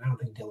champ, and I don't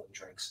think Dylan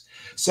drinks.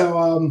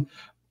 So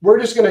we're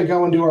just going to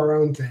go and do our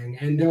own thing,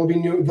 and there'll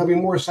be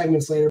more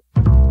segments later.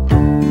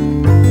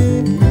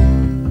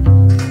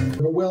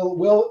 But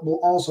we'll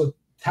also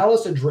tell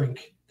us a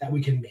drink that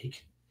we can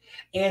make,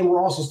 and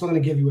we're also still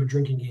going to give you a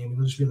drinking game.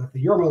 It'll just be like the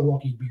Your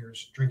Milwaukee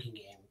Beers drinking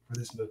game for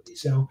this movie.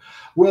 So,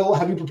 Will,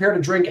 have you prepared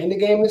a drink and a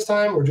game this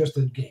time, or just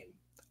a game?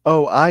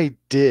 Oh, I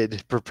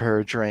did prepare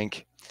a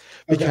drink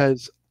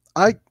because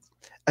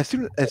as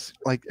soon as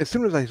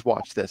I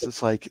watched this,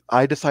 it's like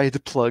I decided to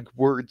plug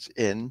words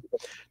in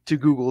to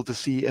Google to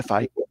see if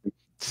I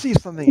see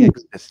something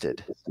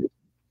existed,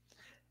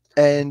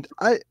 and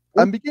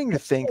I'm beginning to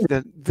think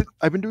that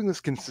I've been doing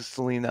this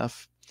consistently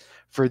enough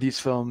for these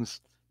films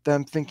that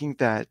I'm thinking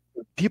that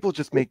people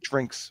just make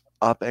drinks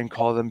up and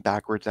call them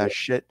backwards as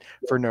shit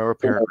for no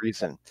apparent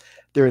reason.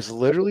 There is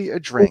literally a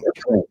drink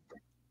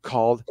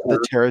called the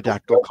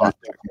Pterodactyl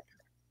Cocktail.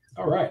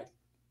 All right.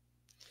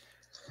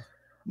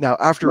 Now,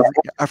 after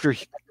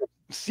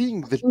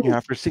seeing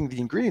the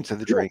ingredients of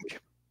the drink,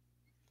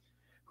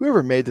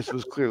 whoever made this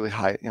was clearly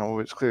high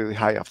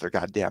off their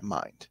goddamn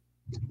mind.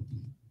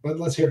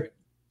 Let's hear it.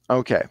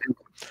 Okay.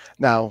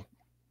 Now,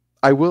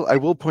 I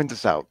will point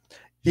this out.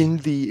 In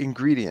the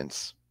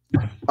ingredients,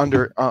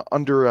 under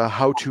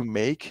how to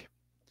make,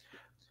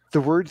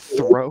 the word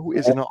 "throw"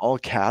 is in all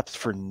caps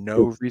for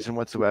no reason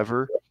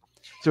whatsoever.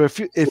 So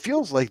it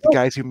feels like the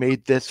guys who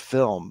made this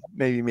film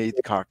maybe made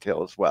the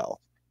cocktail as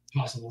well.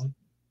 Possibly.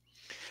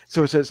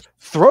 So it says,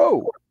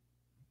 "Throw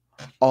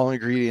all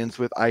ingredients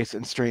with ice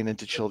and strain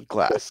into chilled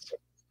glass."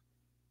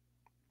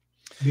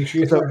 Make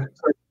sure you throw it.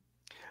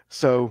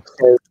 So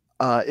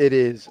it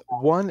is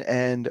 1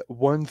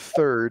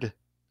 1/3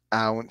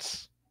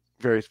 ounce,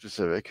 very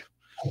specific.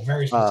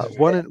 Very specific.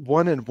 1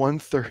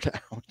 1/3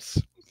 ounce.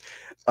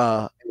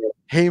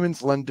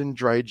 Heyman's London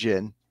Dry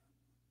Gin.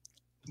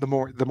 The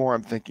more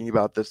I'm thinking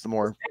about this, the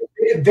more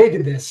they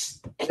did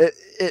this.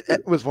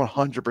 It was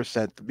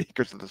 100% the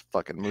makers of this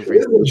fucking movie.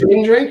 This is a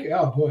gin drink?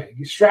 Oh boy,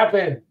 you strap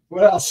in.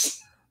 What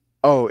else?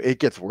 Oh, it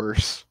gets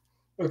worse.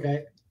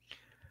 Okay.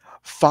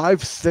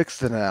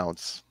 5/6 an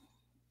ounce.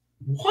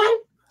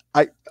 What?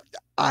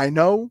 I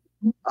know.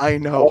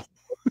 Okay.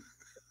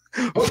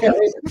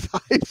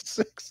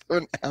 5/6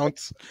 an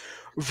ounce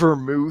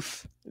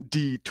Vermouth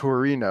di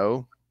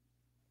Torino.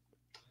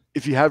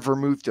 If you have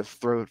vermouth,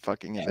 just throw it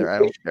fucking in there. I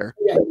don't care.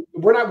 Yeah,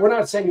 we're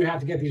not saying you have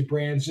to get these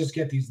brands. Just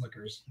get these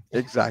liquors.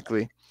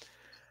 Exactly.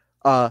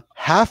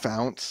 1/2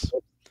 ounce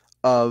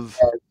of.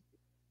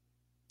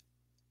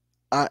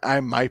 I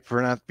might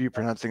be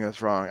pronouncing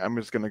this wrong. I'm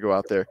just gonna go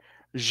out there.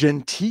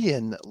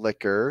 Gentian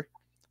liquor.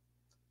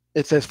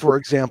 It says, for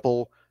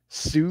example,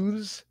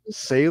 soothes,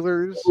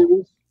 sailors,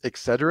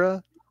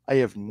 etc. I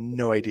have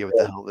no idea what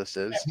the hell this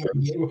is.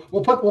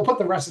 We'll put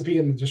the recipe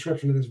in the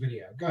description of this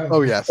video. Go ahead.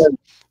 Oh yes.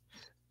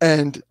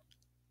 And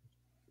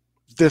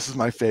this is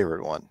my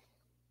favorite one.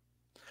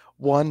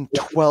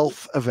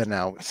 1/12 of an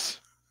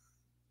ounce.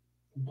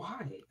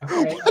 Why?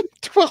 Okay.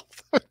 1/12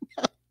 of an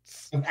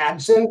ounce. Of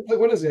absinthe?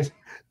 What is it?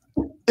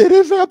 It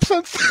is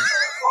absinthe.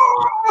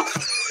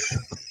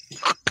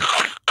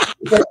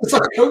 It's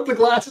like Coke the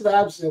glass of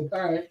absinthe.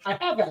 All right. I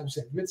have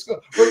absinthe. It's good.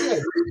 We're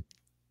good.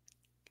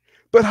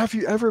 But have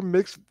you ever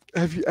mixed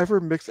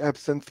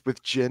absinthe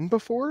with gin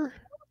before?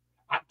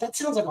 That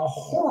sounds like a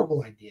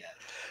horrible idea.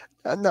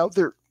 Now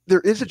there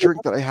is a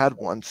drink that I had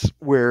once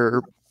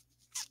where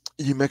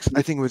you mix.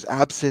 I think it was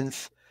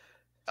absinthe.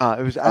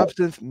 It was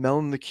absinthe,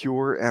 melon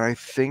liqueur, and I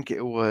think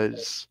it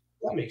was.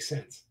 That makes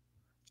sense.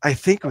 I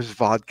think it was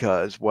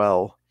vodka as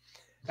well.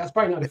 That's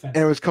probably not offensive.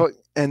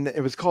 And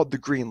it was called the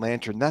Green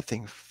Lantern. That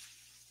thing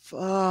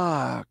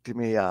fucked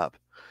me up.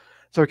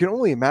 So I can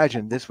only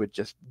imagine this would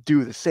just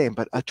do the same.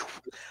 But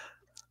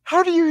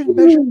how do you even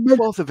measure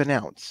 1/12 of an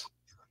ounce?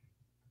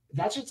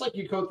 That's just like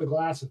you coat the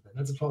glass with it.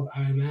 That's a 12,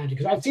 I imagine.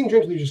 Because I've seen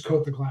drinks where you just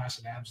coat the glass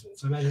in absinthe.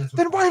 So I imagine that's what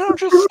Then why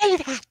don't you say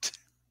that?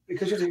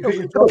 Because you're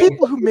the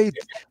people who made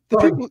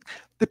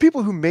the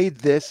people who made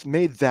this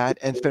made that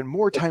and spent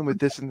more time with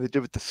this than they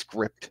did with the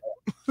script.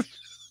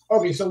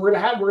 Okay, so we're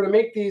gonna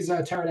make these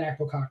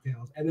pterodactyl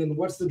cocktails, and then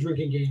what's the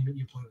drinking game that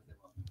you play with them?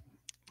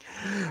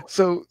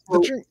 So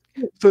the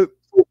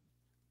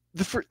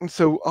drink,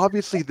 so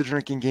obviously the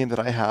drinking game that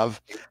I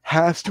have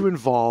has to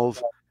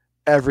involve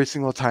every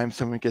single time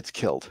someone gets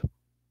killed.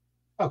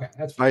 Okay,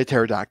 that's by a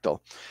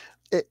pterodactyl.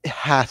 It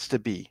has to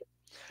be.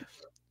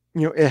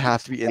 It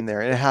has to be in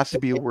there, and it has to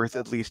be worth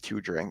at least 2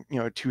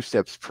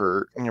 sips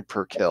per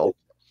per kill.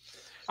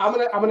 I'm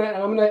gonna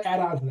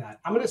add on to that.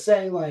 I'm gonna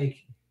say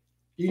like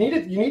you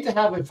need to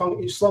have a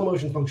slow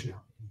motion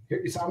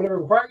functionality. So I'm gonna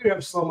require you to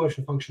have slow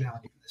motion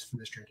functionality for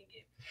this drinking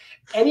game.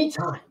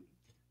 Anytime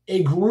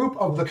a group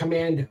of the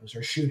commandos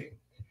are shooting,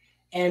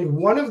 and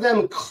one of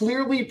them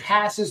clearly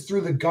passes through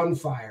the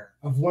gunfire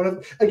of one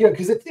of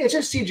because it's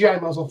just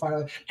CGI muzzle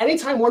fire.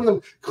 Anytime one of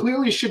them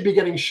clearly should be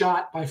getting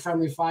shot by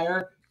friendly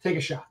fire, take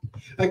a shot,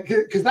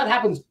 because that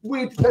happens.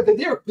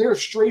 They're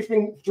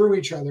strafing through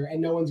each other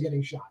and no one's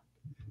getting shot.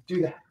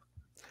 Do that.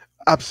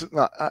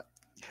 Absolutely.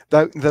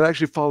 That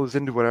actually follows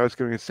into what I was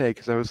going to say,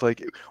 because I was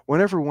like,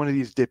 whenever one of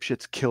these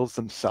dipshits kills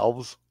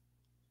themselves,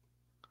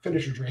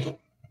 finish your drink.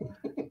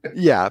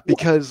 Yeah,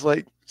 because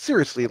like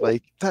seriously,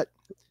 like that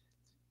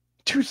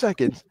 2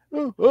 seconds,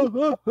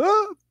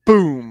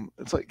 boom.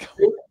 It's like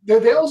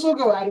they also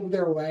go out of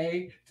their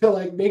way to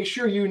like make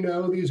sure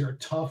these are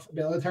tough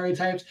military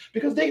types,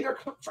 because they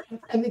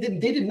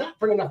did not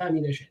bring enough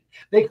ammunition.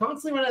 They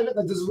constantly run out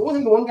of this is the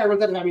one guy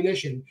runs out of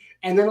ammunition,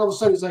 and then all of a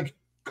sudden he's like,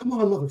 "Come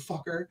on,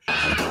 motherfucker."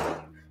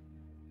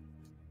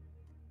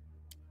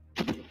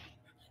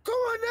 Come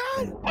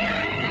on,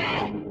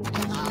 man!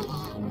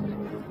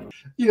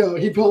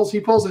 He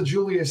pulls a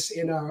Julius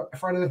in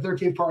Friday the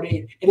 13th Part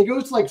 8, and he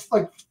goes to like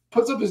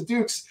puts up his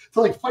dukes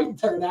to like fight the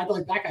pterodactyl.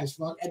 Like, that guy's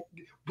fucked. And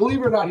believe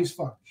it or not, he's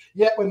fucked.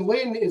 Yet when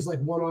Lynn is like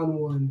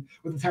one-on-one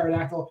with the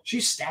pterodactyl,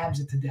 she stabs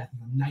it to death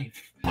with a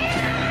knife.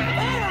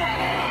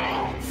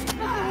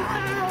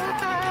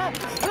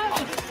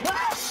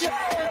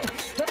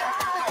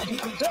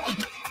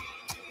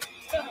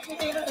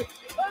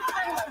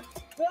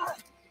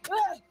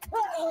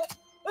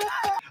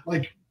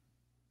 Like,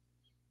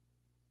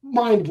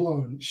 mind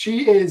blown.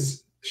 She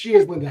is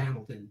Linda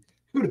Hamilton.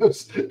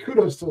 Kudos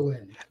to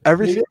Lynn.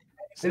 Every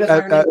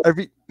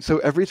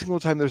single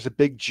time there's a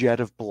big jet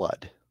of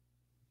blood,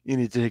 you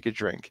need to take a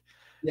drink.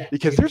 Yeah,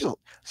 because there's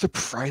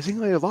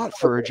surprisingly a lot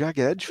for a Jagged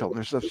Edge film.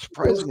 There's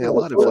surprisingly a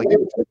lot of like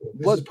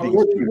blood.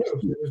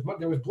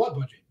 There was blood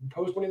budget.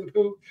 Post Winnie the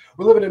Pooh.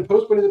 We're living in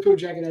post Winnie the Pooh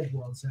Jagged Edge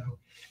world, so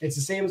it's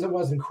the same as it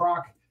was in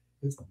Croc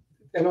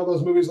and all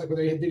those movies like where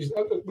they just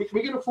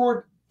we can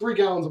afford 3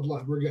 gallons of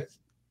blood. We're good.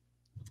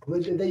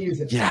 They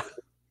use it. Yeah.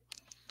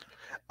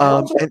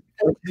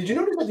 Did you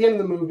notice at the end of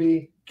the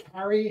movie,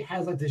 Carrie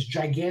has like this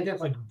gigantic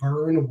like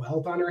burn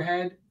welt on her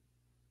head,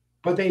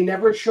 but they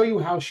never show you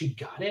how she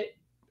got it?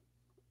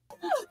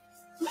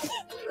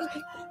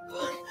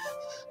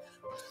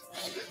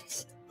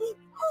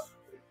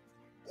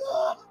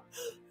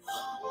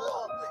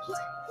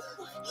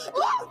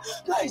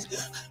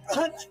 Guys,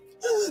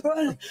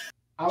 run!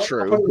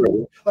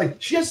 True. Like it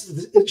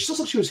just looks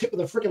like she was hit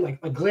with a freaking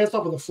like glanced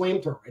off with a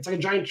flamethrower. It's like a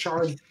giant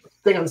charred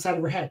thing on the side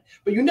of her head,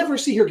 but you never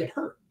see her get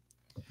hurt.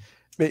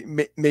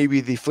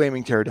 Maybe the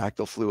flaming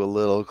pterodactyl flew a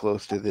little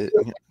close to the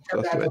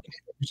or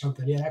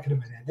something. Yeah, that could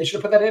have been it. They should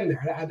have put that in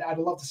there. I'd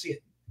love to see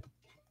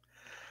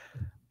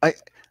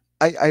it.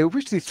 I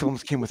wish these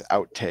films came with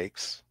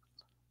outtakes,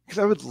 because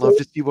I would love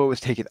to see what was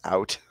taken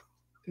out.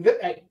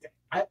 It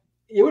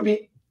would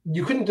be.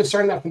 You couldn't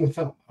discern that from the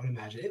film, I would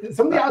imagine.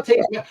 Some of the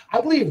outtakes,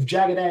 I believe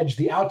Jagged Edge,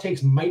 the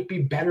outtakes might be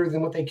better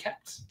than what they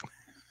kept.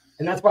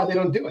 And that's why they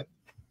don't do it.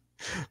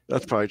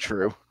 That's probably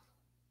true.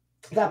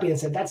 That being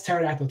said, that's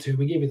Pterodactyl 2.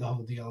 We gave you the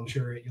whole deal. I'm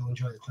sure you'll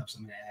enjoy the clips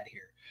I'm going to add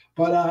here.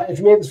 But if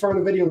you made this far in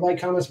the video, like,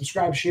 comment,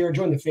 subscribe, share,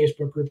 join the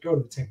Facebook group, go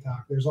to the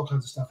TikTok. There's all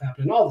kinds of stuff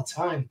happening all the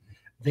time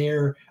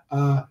there.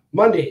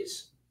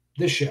 Mondays,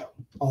 this show,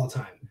 all the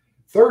time.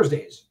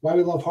 Thursdays, Why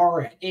We Love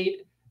Horror at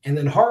 8. And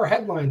then Horror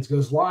Headlines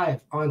goes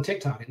live on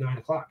TikTok at 9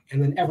 o'clock.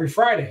 And then every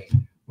Friday,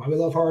 Why We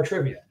Love Horror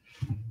Trivia.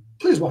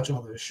 Please watch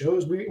all those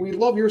shows. We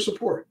love your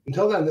support.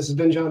 Until then, this has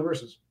been John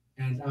Versus.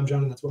 And I'm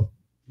John, and that's Will.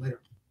 Later.